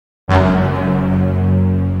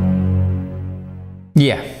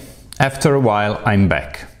Yeah, after a while I'm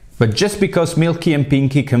back. But just because Milky and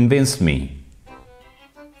Pinky convinced me.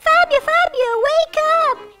 Fabio, wake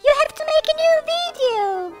up! You have to make a new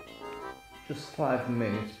video! Just 5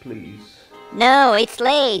 minutes, please. No, it's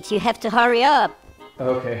late. You have to hurry up.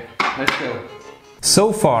 Okay, let's go.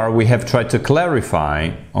 So far we have tried to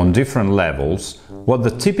clarify, on different levels, what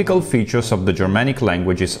the typical features of the Germanic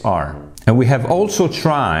languages are. And we have also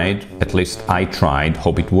tried, at least I tried,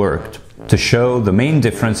 hope it worked, to show the main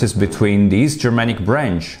differences between the East Germanic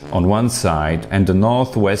branch on one side and the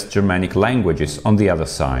Northwest Germanic languages on the other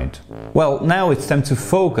side. Well, now it's time to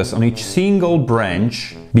focus on each single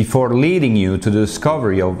branch before leading you to the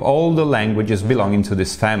discovery of all the languages belonging to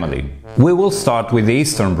this family. We will start with the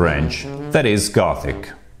Eastern branch, that is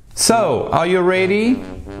Gothic. So, are you ready?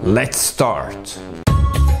 Let's start!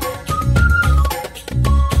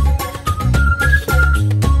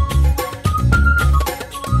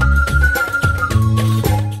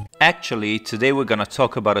 Actually, today we're gonna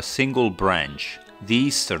talk about a single branch, the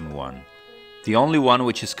Eastern one, the only one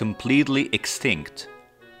which is completely extinct,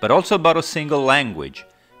 but also about a single language,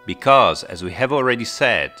 because, as we have already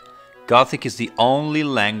said, Gothic is the only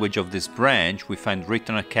language of this branch we find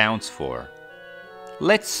written accounts for.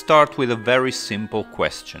 Let's start with a very simple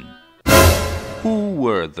question. Who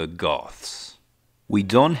were the Goths? We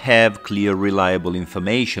don't have clear, reliable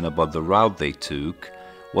information about the route they took.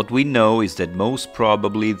 What we know is that most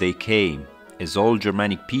probably they came, as all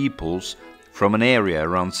Germanic peoples, from an area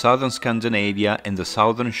around southern Scandinavia and the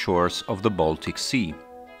southern shores of the Baltic Sea.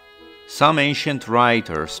 Some ancient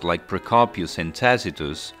writers, like Procopius and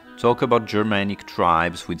Tacitus, talk about Germanic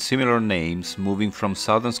tribes with similar names moving from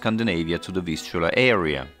southern Scandinavia to the Vistula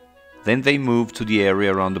area. Then they moved to the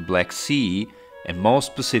area around the Black Sea, and more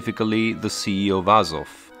specifically the Sea of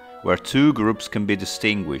Azov, where two groups can be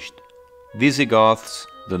distinguished: Visigoths,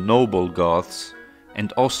 the noble Goths,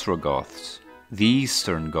 and Ostrogoths, the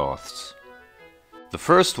Eastern Goths. The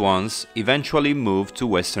first ones eventually moved to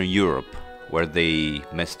Western Europe, where they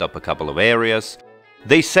messed up a couple of areas.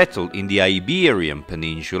 They settled in the Iberian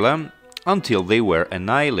Peninsula until they were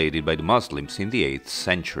annihilated by the Muslims in the 8th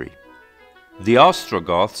century. The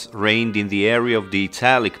Ostrogoths reigned in the area of the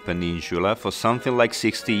Italic Peninsula for something like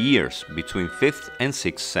 60 years, between 5th and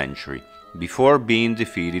 6th century, before being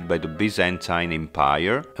defeated by the Byzantine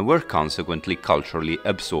Empire and were consequently culturally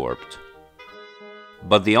absorbed.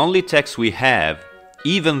 But the only text we have,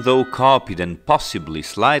 even though copied and possibly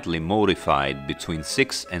slightly modified between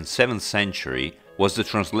 6th and 7th century, was the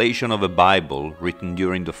translation of a Bible written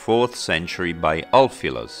during the 4th century by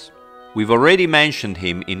Ulfilas. We've already mentioned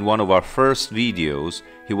him in one of our first videos.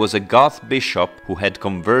 He was a Goth bishop who had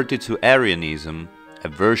converted to Arianism, a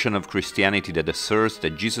version of Christianity that asserts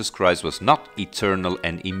that Jesus Christ was not eternal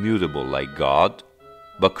and immutable like God,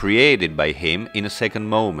 but created by him in a second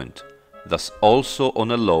moment, thus also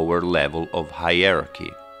on a lower level of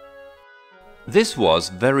hierarchy. This was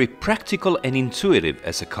very practical and intuitive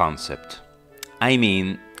as a concept. I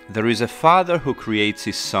mean, there is a father who creates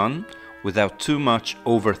his son without too much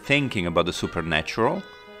overthinking about the supernatural,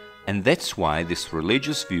 and that's why this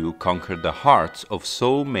religious view conquered the hearts of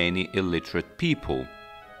so many illiterate people.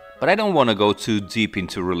 But I don't want to go too deep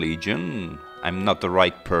into religion. I'm not the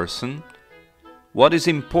right person. What is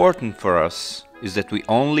important for us is that we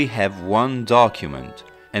only have one document,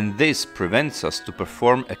 and this prevents us to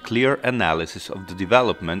perform a clear analysis of the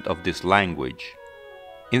development of this language.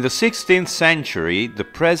 In the 16th century, the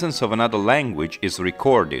presence of another language is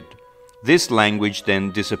recorded. This language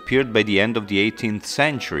then disappeared by the end of the 18th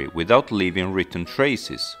century without leaving written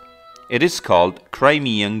traces. It is called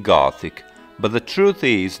Crimean Gothic, but the truth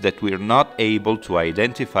is that we are not able to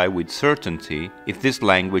identify with certainty if this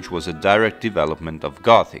language was a direct development of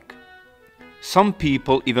Gothic. Some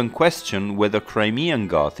people even question whether Crimean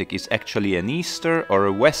Gothic is actually an Eastern or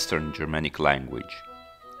a Western Germanic language.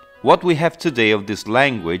 What we have today of this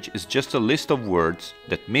language is just a list of words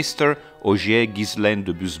that Mr. Auger Ghislain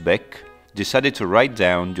de Busbecq decided to write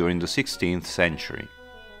down during the 16th century.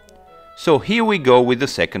 So here we go with the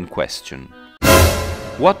second question.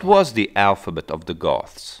 What was the alphabet of the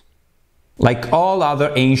Goths? Like all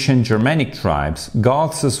other ancient Germanic tribes,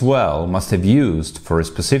 Goths as well must have used, for a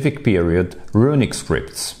specific period, runic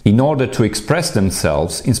scripts, in order to express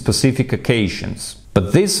themselves in specific occasions.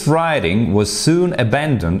 But this writing was soon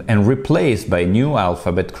abandoned and replaced by a new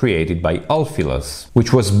alphabet created by Ulfilas,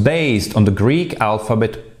 which was based on the Greek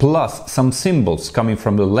alphabet plus some symbols coming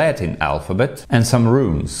from the Latin alphabet and some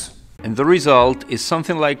runes. And the result is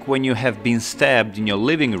something like when you have been stabbed in your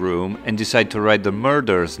living room and decide to write the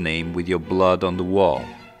murderer's name with your blood on the wall.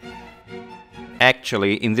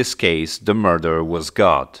 Actually, in this case, the murderer was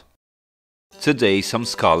God. Today some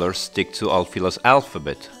scholars stick to Ulfilas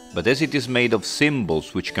alphabet, but as it is made of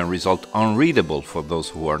symbols which can result unreadable for those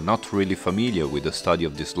who are not really familiar with the study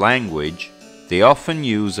of this language, they often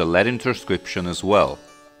use a Latin transcription as well.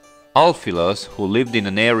 Ulfilas, who lived in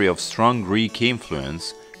an area of strong Greek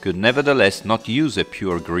influence, could nevertheless not use a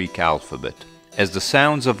pure Greek alphabet, as the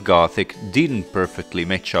sounds of Gothic didn't perfectly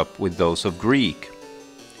match up with those of Greek.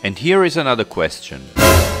 And here is another question.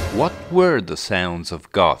 What were the sounds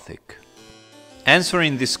of Gothic?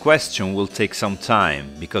 Answering this question will take some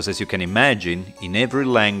time, because as you can imagine, in every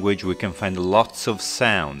language we can find lots of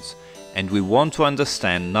sounds, and we want to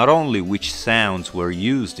understand not only which sounds were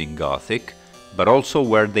used in Gothic, but also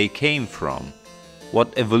where they came from,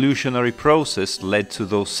 what evolutionary process led to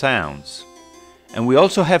those sounds. And we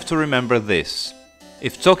also have to remember this.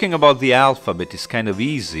 If talking about the alphabet is kind of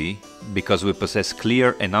easy, because we possess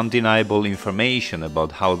clear and undeniable information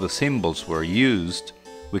about how the symbols were used,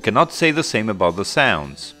 we cannot say the same about the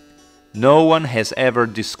sounds. No one has ever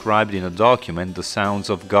described in a document the sounds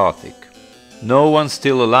of Gothic. No one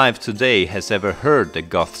still alive today has ever heard a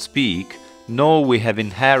Goth speak, nor we have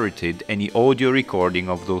inherited any audio recording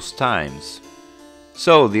of those times.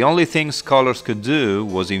 So the only thing scholars could do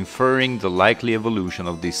was inferring the likely evolution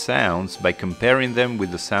of these sounds by comparing them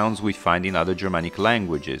with the sounds we find in other Germanic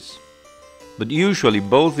languages. But usually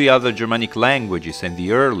both the other Germanic languages and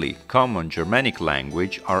the early, common Germanic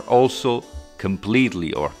language are also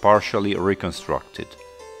completely or partially reconstructed.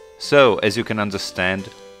 So, as you can understand,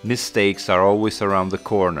 mistakes are always around the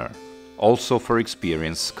corner, also for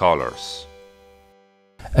experienced scholars.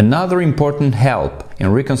 Another important help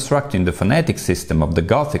in reconstructing the phonetic system of the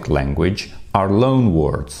Gothic language are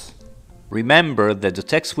loanwords. Remember that the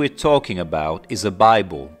text we're talking about is a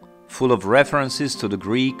Bible, full of references to the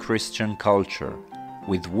Greek Christian culture,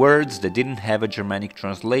 with words that didn't have a Germanic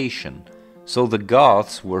translation, so the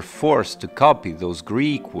Goths were forced to copy those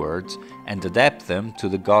Greek words and adapt them to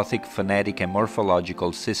the Gothic phonetic and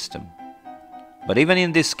morphological system. But even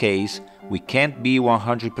in this case, we can't be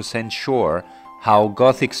 100% sure how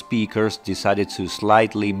Gothic speakers decided to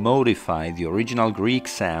slightly modify the original Greek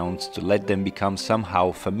sounds to let them become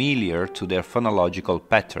somehow familiar to their phonological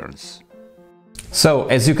patterns. So,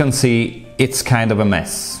 as you can see, it's kind of a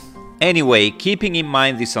mess. Anyway, keeping in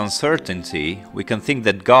mind this uncertainty, we can think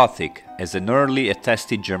that Gothic, as an early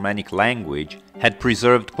attested Germanic language, had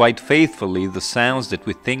preserved quite faithfully the sounds that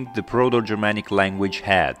we think the Proto-Germanic language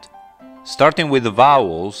had. Starting with the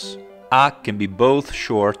vowels, A can be both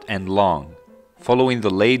short and long, following the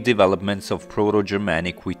late developments of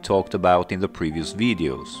Proto-Germanic we talked about in the previous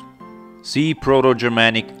videos. See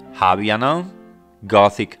Proto-Germanic Havianan,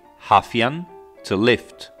 Gothic Hafian, to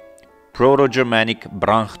lift, Proto-Germanic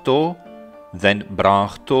Branchto, then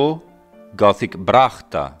Branchto, Gothic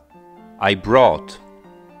Brachta, I brought.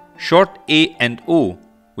 Short E and U,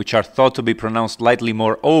 which are thought to be pronounced slightly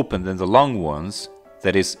more open than the long ones,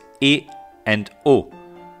 that is E and O,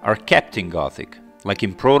 are kept in Gothic, like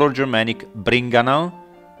in Proto-Germanic Bringanan,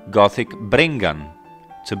 Gothic Bringan,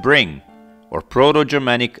 to bring, or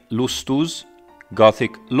Proto-Germanic Lustus,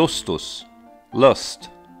 Gothic Lustus, lust.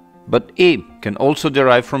 But E can also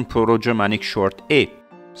derive from Proto-Germanic short E.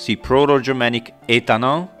 See Proto-Germanic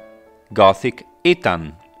etanan, Gothic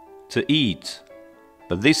etan, to eat.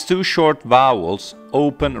 But these two short vowels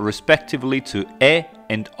open respectively to E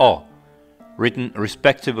and O, written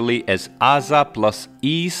respectively as Asa plus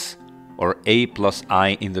Is, or A plus I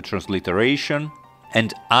in the transliteration,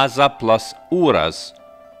 and Asa plus Uras,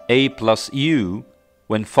 A plus U,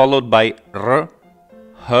 when followed by R,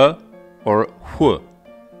 H, or Hu,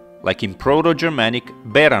 like in Proto-Germanic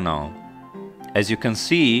Beranan. As you can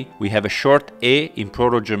see, we have a short E in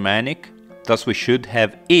Proto-Germanic, thus we should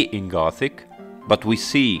have E in Gothic, but we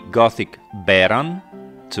see Gothic Beran,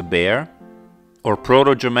 to bear, or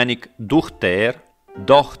Proto-Germanic Duchter,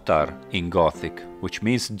 Dochtar in Gothic, which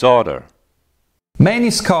means daughter.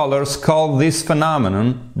 Many scholars call this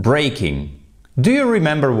phenomenon breaking. Do you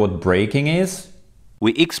remember what breaking is?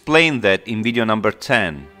 We explained that in video number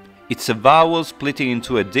 10. It's a vowel splitting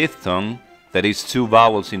into a diphthong, that is two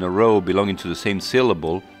vowels in a row belonging to the same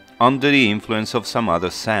syllable, under the influence of some other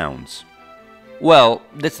sounds. Well,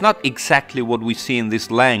 that's not exactly what we see in this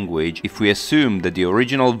language if we assume that the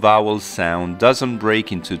original vowel sound doesn't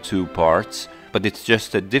break into two parts, but it's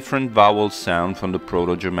just a different vowel sound from the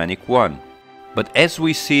Proto-Germanic one. But as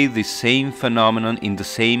we see the same phenomenon in the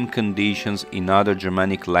same conditions in other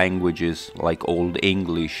Germanic languages like Old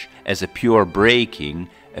English as a pure breaking,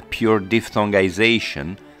 a pure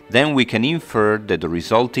diphthongization, then we can infer that the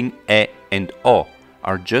resulting E and O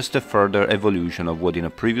are just a further evolution of what in a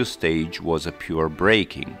previous stage was a pure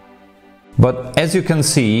breaking. But as you can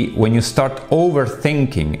see, when you start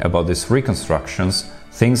overthinking about these reconstructions,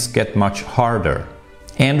 things get much harder.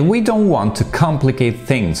 And we don't want to complicate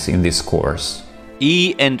things in this course.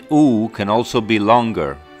 E and U can also be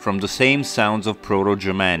longer, from the same sounds of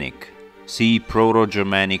Proto-Germanic. See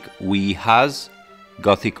Proto-Germanic wihas,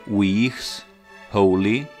 Gothic wichs,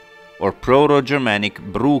 holy, or Proto-Germanic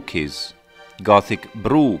brukis, Gothic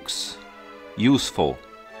bruks, useful.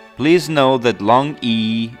 Please note that long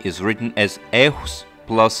E is written as ehs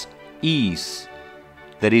plus is,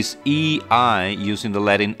 that is EI using the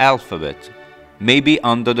Latin alphabet, maybe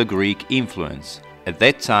under the Greek influence. At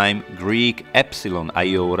that time, Greek epsilon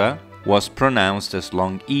iota was pronounced as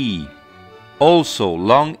long E. Also,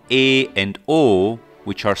 long E and O,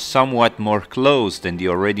 which are somewhat more close than the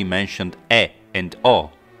already mentioned E and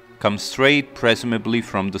O, come straight presumably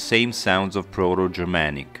from the same sounds of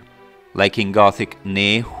Proto-Germanic, like in Gothic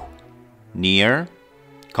nehu, near,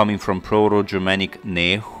 coming from Proto-Germanic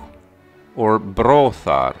nehu, or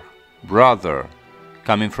brothar, brother,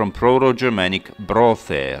 coming from Proto-Germanic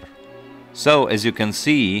brother. So, as you can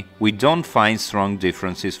see, we don't find strong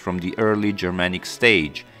differences from the early Germanic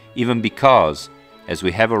stage, even because, as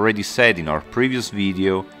we have already said in our previous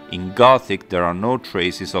video, in Gothic there are no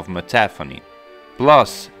traces of metaphony.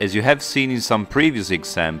 Plus, as you have seen in some previous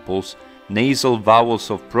examples, nasal vowels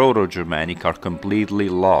of Proto-Germanic are completely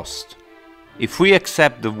lost. If we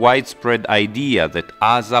accept the widespread idea that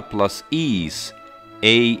asa plus is,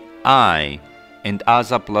 ai, and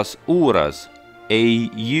asa plus uras,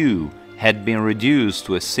 au, had been reduced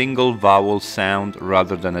to a single vowel sound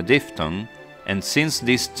rather than a diphthong, and since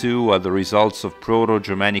these two are the results of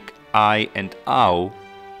Proto-Germanic I and au,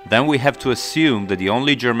 then we have to assume that the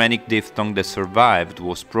only Germanic diphthong that survived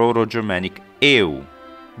was Proto-Germanic eu,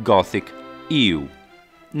 Gothic eu.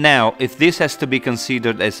 Now, if this has to be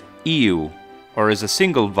considered as eu, or as a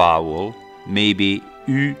single vowel, maybe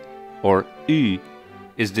u or u,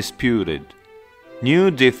 is disputed.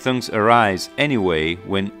 New diphthongs arise anyway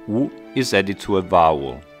when w is added to a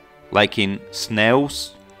vowel, like in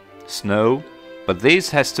sneus, snow, but this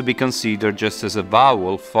has to be considered just as a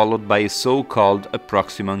vowel followed by a so-called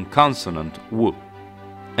approximant consonant, w.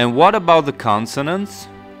 And what about the consonants?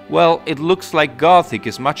 Well, it looks like Gothic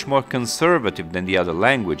is much more conservative than the other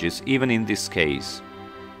languages, even in this case.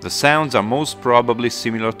 The sounds are most probably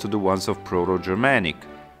similar to the ones of Proto-Germanic.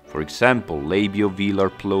 For example, labio-velar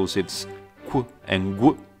plosives q and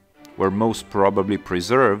g were most probably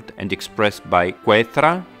preserved and expressed by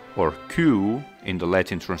quetra or q in the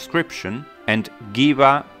Latin transcription, and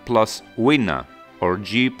giva plus wina or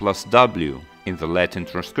g plus w in the Latin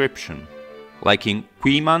transcription, like in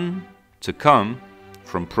quiman, to come,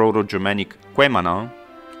 from Proto-Germanic quemanon,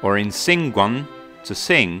 or in singuan, to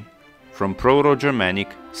sing, from Proto-Germanic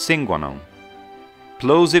singuanon.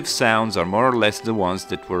 Plosive sounds are more or less the ones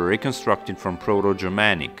that were reconstructed from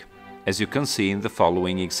Proto-Germanic, as you can see in the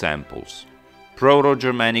following examples.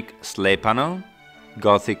 Proto-Germanic slepano,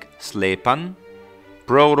 Gothic slepan,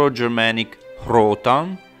 Proto-Germanic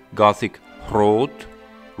hrotan, Gothic hrot,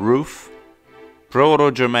 roof,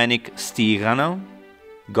 Proto-Germanic stigano,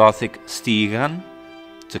 Gothic stigan,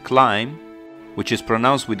 to climb, which is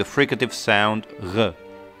pronounced with the fricative sound r,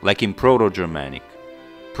 like in Proto-Germanic.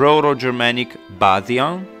 Proto-Germanic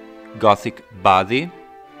badian, Gothic badi,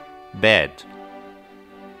 bed.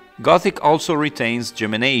 Gothic also retains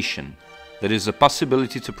gemination, that is a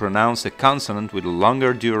possibility to pronounce a consonant with a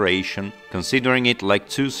longer duration, considering it like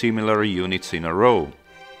two similar units in a row.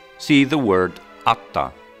 See the word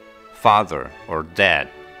atta, father or dad.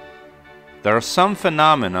 There are some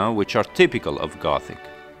phenomena which are typical of Gothic.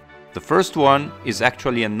 The first one is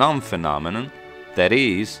actually a non-phenomenon, that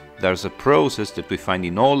is, there's a process that we find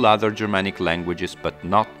in all other Germanic languages but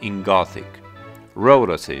not in Gothic: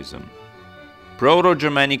 rhotacism.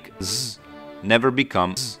 Proto-Germanic z never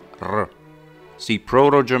becomes r. See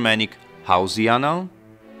Proto-Germanic hausianal,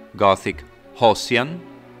 Gothic hosian,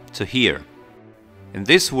 to hear. In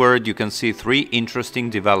this word you can see three interesting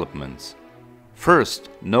developments. First,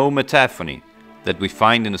 no metaphony, that we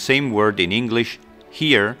find in the same word in English,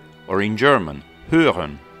 hear, or in German,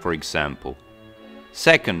 hören, for example.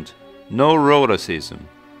 Second, no rhotacism,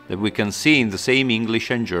 that we can see in the same English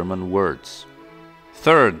and German words.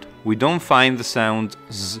 Third, we don't find the sound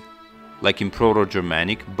z, like in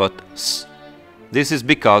Proto-Germanic, but s. This is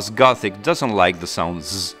because Gothic doesn't like the sound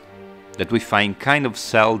z, that we find kind of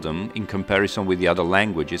seldom in comparison with the other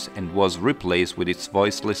languages, and was replaced with its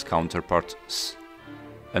voiceless counterpart s.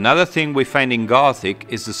 Another thing we find in Gothic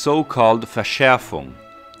is the so-called Verschärfung,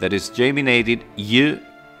 that is geminated y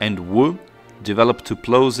and w, developed to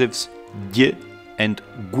plosives y and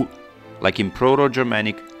gu, like in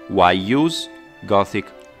Proto-Germanic vaius, Gothic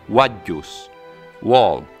vadius,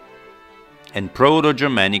 wall, and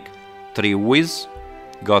Proto-Germanic trivis,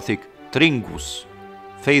 Gothic tringus,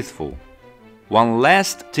 faithful. One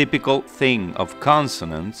last typical thing of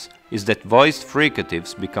consonants is that voiced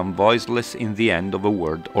fricatives become voiceless in the end of a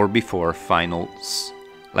word or before final s,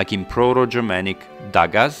 like in Proto-Germanic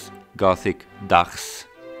dagas, Gothic dachs,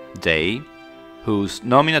 day, whose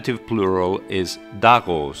nominative plural is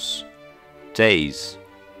dagos, days,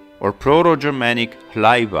 or Proto-Germanic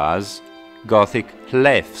hlaivas, Gothic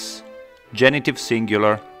hlefs, genitive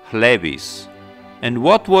singular hlevis. And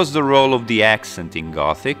what was the role of the accent in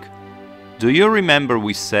Gothic? Do you remember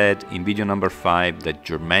we said in video number 5 that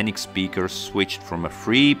Germanic speakers switched from a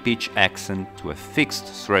free pitch accent to a fixed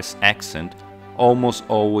stress accent, almost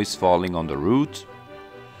always falling on the root?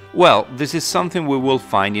 Well, this is something we will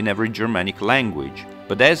find in every Germanic language,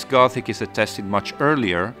 but as Gothic is attested much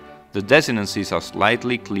earlier, the dissonances are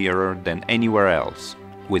slightly clearer than anywhere else,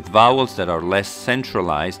 with vowels that are less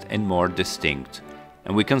centralized and more distinct,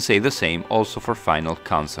 and we can say the same also for final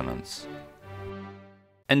consonants.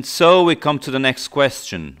 And so we come to the next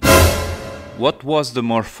question. What was the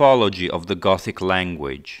morphology of the Gothic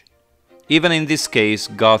language? Even in this case,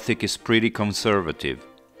 Gothic is pretty conservative.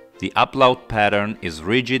 The upload pattern is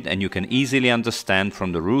rigid and you can easily understand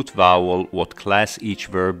from the root vowel what class each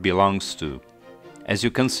verb belongs to, as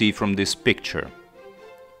you can see from this picture.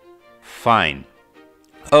 Fine.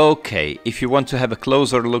 Okay, if you want to have a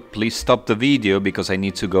closer look, please stop the video because I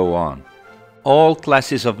need to go on. All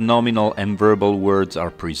classes of nominal and verbal words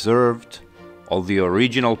are preserved, all the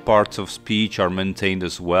original parts of speech are maintained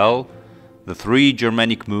as well, the 3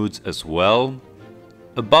 Germanic moods as well.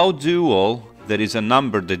 About dual, there is a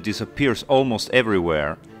number that disappears almost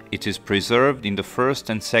everywhere. It is preserved in the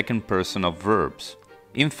first and second person of verbs.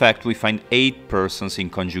 In fact, we find 8 persons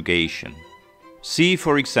in conjugation. See,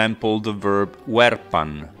 for example, the verb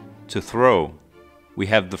verpan, to throw. We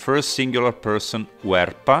have the first singular person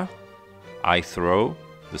verpa, I throw,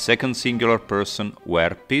 the second singular person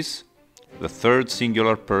verpis, the third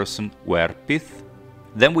singular person verpith.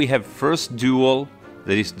 Then we have first dual,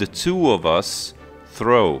 that is the 2 of us,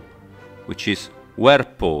 throw, which is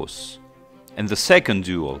verpos, and the second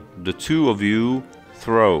dual, the 2 of you,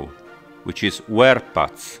 throw, which is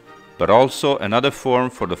verpats, but also another form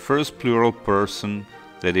for the first plural person,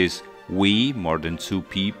 that is we, more than 2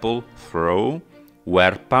 people, throw,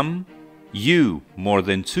 verpam, you, more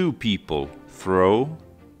than 2 people, throw,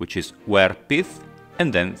 which is verpith,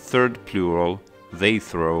 and then third plural, they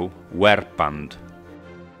throw, verpand.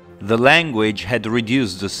 The language had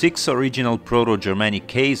reduced the 6 original Proto-Germanic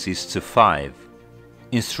cases to 5.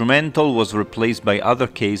 Instrumental was replaced by other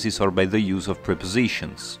cases or by the use of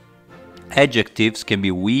prepositions. Adjectives can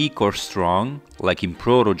be weak or strong, like in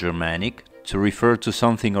Proto-Germanic, to refer to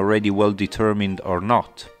something already well determined or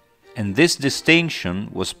not. And this distinction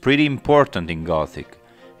was pretty important in Gothic,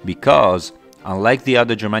 because, unlike the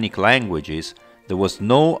other Germanic languages, there was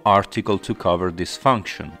no article to cover this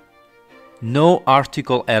function. No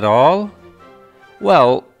article at all?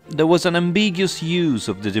 Well, there was an ambiguous use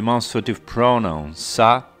of the demonstrative pronoun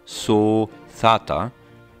sa, so, thata,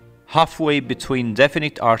 halfway between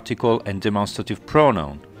definite article and demonstrative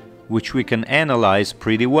pronoun, which we can analyze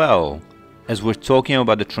pretty well, as we're talking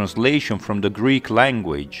about the translation from the Greek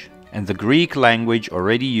language, and the Greek language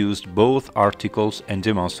already used both articles and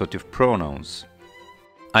demonstrative pronouns.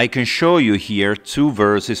 I can show you here 2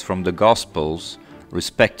 verses from the Gospels,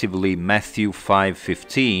 respectively Matthew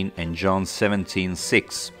 5:15 and John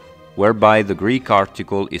 17:6, whereby the Greek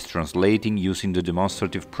article is translating using the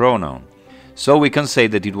demonstrative pronoun. So we can say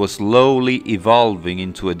that it was slowly evolving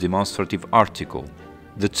into a demonstrative article.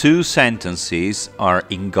 The 2 sentences are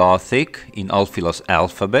in Gothic, in Ulfilas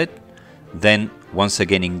alphabet, then once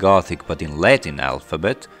again in Gothic but in Latin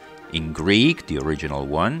alphabet, in Greek, the original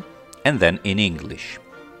one, and then in English.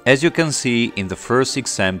 As you can see, in the first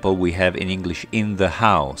example we have in English in the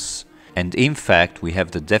house, and in fact we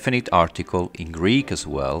have the definite article in Greek as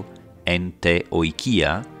well, ente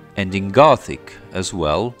oikia, and in Gothic as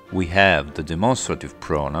well we have the demonstrative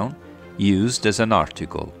pronoun used as an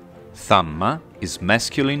article. Thamma is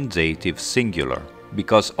masculine dative singular,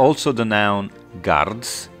 because also the noun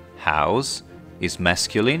gards, house, is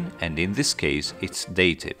masculine, and in this case it's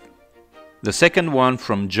dative. The second one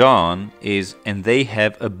from John is, and they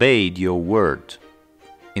have obeyed your word.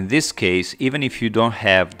 In this case, even if you don't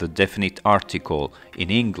have the definite article in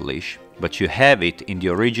English, but you have it in the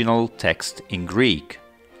original text in Greek,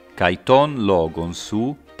 kaiton logon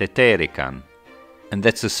su teterekan. And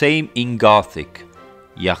that's the same in Gothic,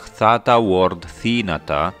 yachthata word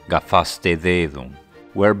thinata gafaste dedum.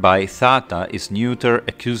 whereby thata is neuter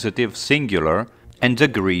accusative singular and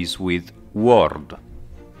agrees with word.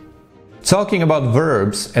 Talking about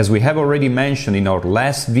verbs, as we have already mentioned in our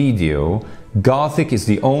last video, Gothic is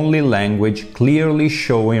the only language clearly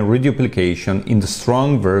showing reduplication in the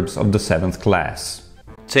strong verbs of the 7th class.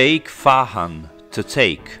 Take fahan, to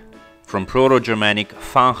take, from Proto-Germanic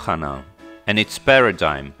fanchana, and its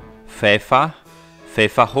paradigm, fefa,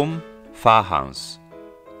 fefahum, fahans.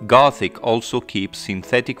 Gothic also keeps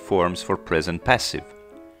synthetic forms for present passive.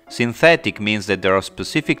 Synthetic means that there are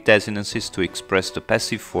specific desinences to express the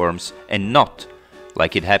passive forms and not,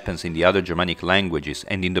 like it happens in the other Germanic languages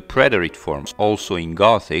and in the preterite forms also in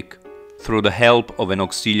Gothic, through the help of an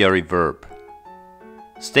auxiliary verb.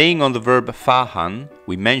 Staying on the verb fahan,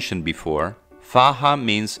 we mentioned before, faha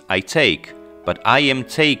means I take, but I am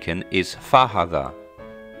taken is fahada.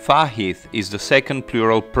 Fahith is the second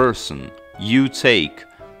plural person, you take,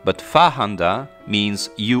 but fahanda means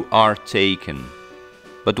you are taken.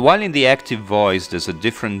 But while in the active voice there's a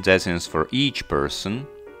different desinence for each person,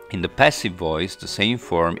 in the passive voice the same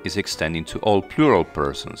form is extending to all plural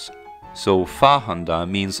persons. So fahanda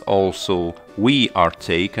means also we are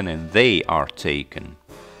taken and they are taken.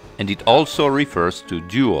 And it also refers to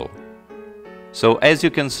dual. So as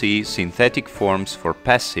you can see, synthetic forms for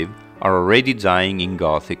passive are already dying in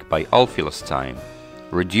Gothic by Ulfilas time,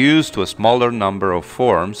 reduced to a smaller number of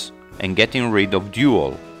forms and getting rid of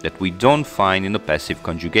dual that we don't find in the passive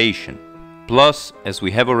conjugation. Plus, as we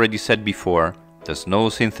have already said before, there's no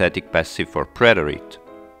synthetic passive for preterite.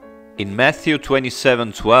 In Matthew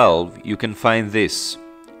 27:12 you can find this,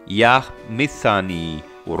 Yah mithani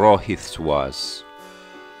rohith was,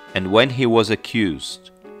 and when he was accused,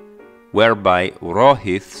 whereby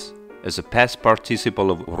rohiths, as a past participle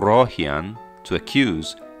of rohian, to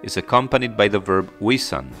accuse, is accompanied by the verb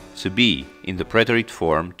wisan, to be, in the preterite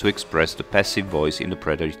form to express the passive voice in the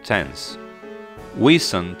preterite tense.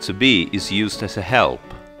 Wisan, to be, is used as a help,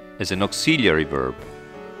 as an auxiliary verb.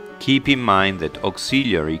 Keep in mind that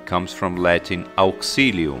auxiliary comes from Latin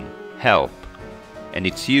auxilium, help, and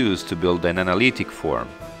it's used to build an analytic form,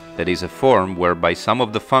 that is a form whereby some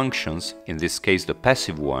of the functions, in this case the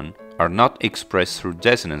passive one, are not expressed through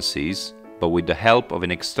desinences, but with the help of an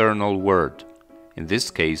external word. In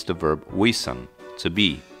this case, the verb wisan, to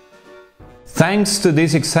be. Thanks to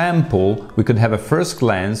this example, we could have a first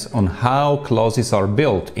glance on how clauses are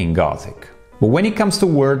built in Gothic. But when it comes to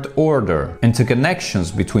word order and to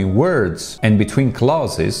connections between words and between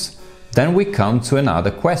clauses, then we come to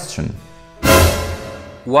another question.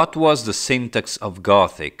 What was the syntax of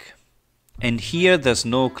Gothic? And here there's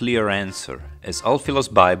no clear answer, as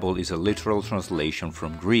Ulfilas' Bible is a literal translation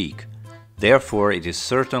from Greek. Therefore, it is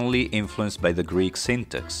certainly influenced by the Greek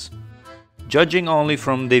syntax. Judging only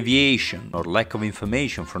from deviation or lack of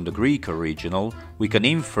information from the Greek original, we can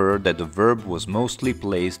infer that the verb was mostly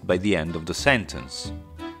placed by the end of the sentence.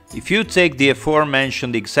 If you take the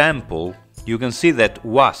aforementioned example, you can see that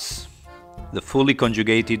was, the fully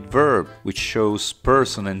conjugated verb which shows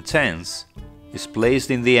person and tense, is placed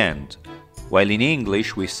in the end, while in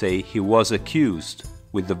English we say he was accused,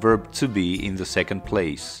 with the verb to be in the second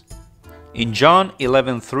place. In John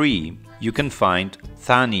 11:3 you can find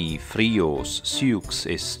Thani frios seux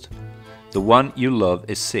ist, the one you love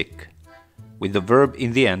is sick, with the verb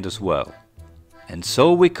in the end as well. And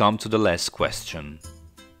so we come to the last question.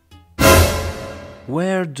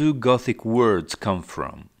 Where do Gothic words come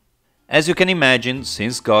from? As you can imagine,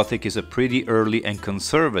 since Gothic is a pretty early and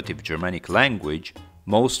conservative Germanic language,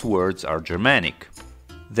 most words are Germanic.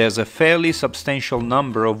 There's a fairly substantial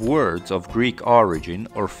number of words of Greek origin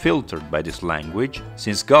or filtered by this language,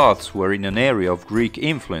 since Goths were in an area of Greek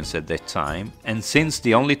influence at that time, and since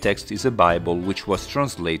the only text is a Bible which was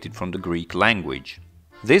translated from the Greek language.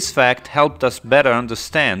 This fact helped us better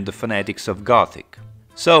understand the phonetics of Gothic.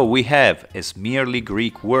 So we have, as merely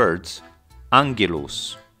Greek words,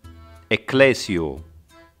 angelus, ecclesio,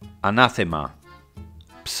 anathema,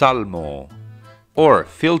 psalmo, or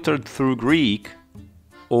filtered through Greek,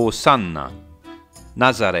 Osanna,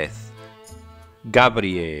 Nazareth,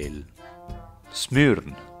 Gabriel,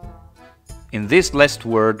 Smyrn. In this last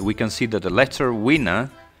word we can see that the letter wina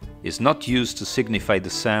is not used to signify the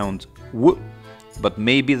sound w, but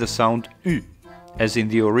maybe the sound u, as in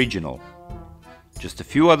the original. Just a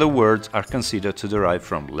few other words are considered to derive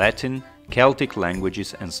from Latin, Celtic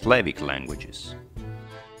languages and Slavic languages.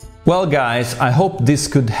 Well guys, I hope this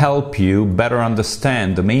could help you better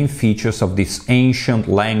understand the main features of this ancient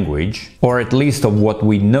language, or at least of what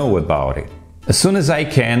we know about it. As soon as I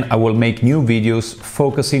can, I will make new videos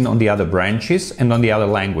focusing on the other branches and on the other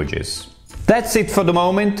languages. That's it for the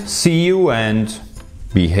moment, see you and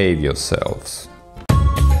behave yourselves.